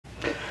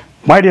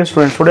My dear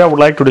students, today I would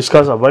like to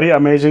discuss a very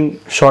amazing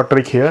short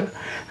trick here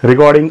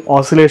regarding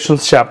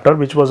oscillations chapter,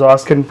 which was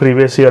asked in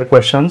previous year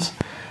questions.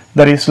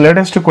 That is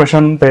latest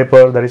question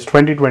paper, that is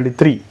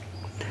 2023.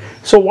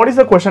 So what is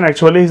the question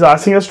actually? He is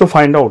asking us to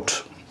find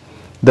out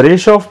the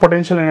ratio of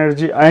potential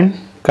energy and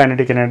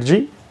kinetic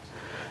energy.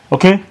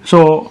 Okay,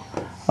 so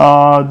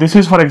this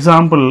is, for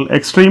example,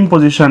 extreme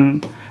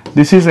position,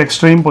 this is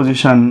extreme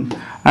position,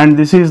 and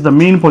this is the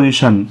mean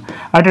position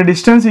at a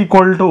distance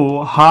equal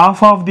to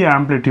half of the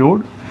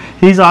amplitude.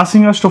 He is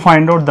asking us to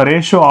find out the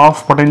ratio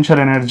of potential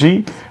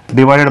energy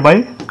divided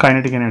by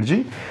kinetic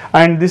energy,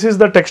 and this is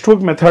the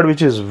textbook method,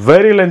 which is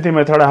very lengthy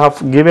method. I have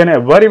given a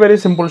very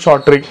simple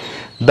short trick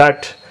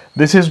that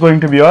this is going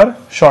to be your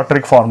short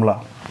trick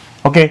formula.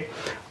 Okay,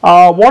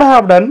 what I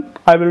have done,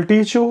 I will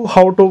teach you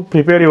how to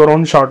prepare your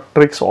own short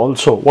tricks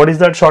also. What is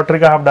that short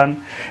trick I have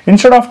done?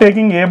 Instead of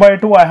taking a by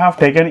 2, I have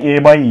taken a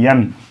by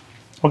n.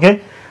 Okay,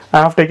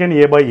 I have taken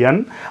a by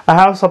n. I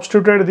have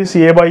substituted this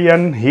a by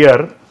n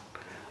here.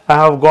 I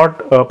have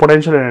got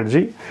potential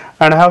energy,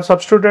 and I have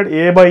substituted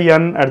a by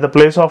n at the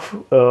place of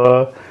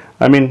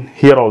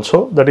here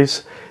also, that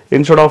is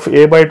instead of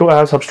a by 2 I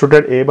have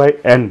substituted a by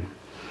n.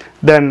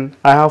 Then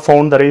I have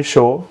found the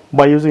ratio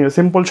by using a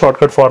simple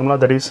shortcut formula,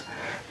 that is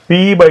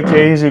P by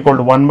K is equal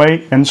to 1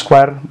 by n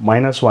square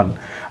minus 1.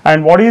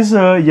 And what is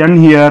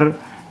n here?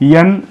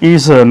 N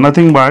is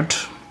nothing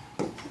but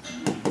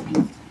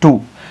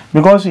 2,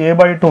 because a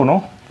by 2,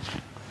 no?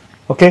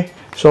 Okay,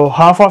 so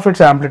half of its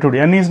amplitude,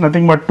 n is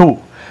nothing but 2.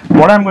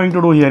 What I am going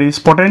to do here is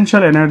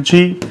potential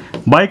energy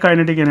by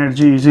kinetic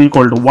energy is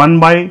equal to 1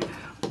 by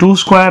 2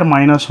 square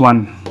minus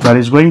 1, that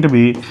is going to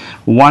be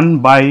 1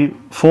 by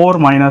 4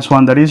 minus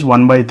 1, that is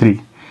 1 by 3.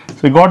 So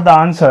we got the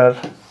answer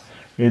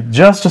with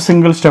just a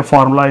single step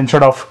formula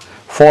instead of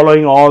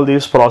following all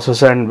this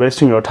process and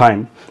wasting your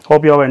time.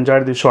 Hope you have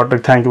enjoyed this short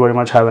trick. Thank you very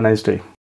much. Have a nice day.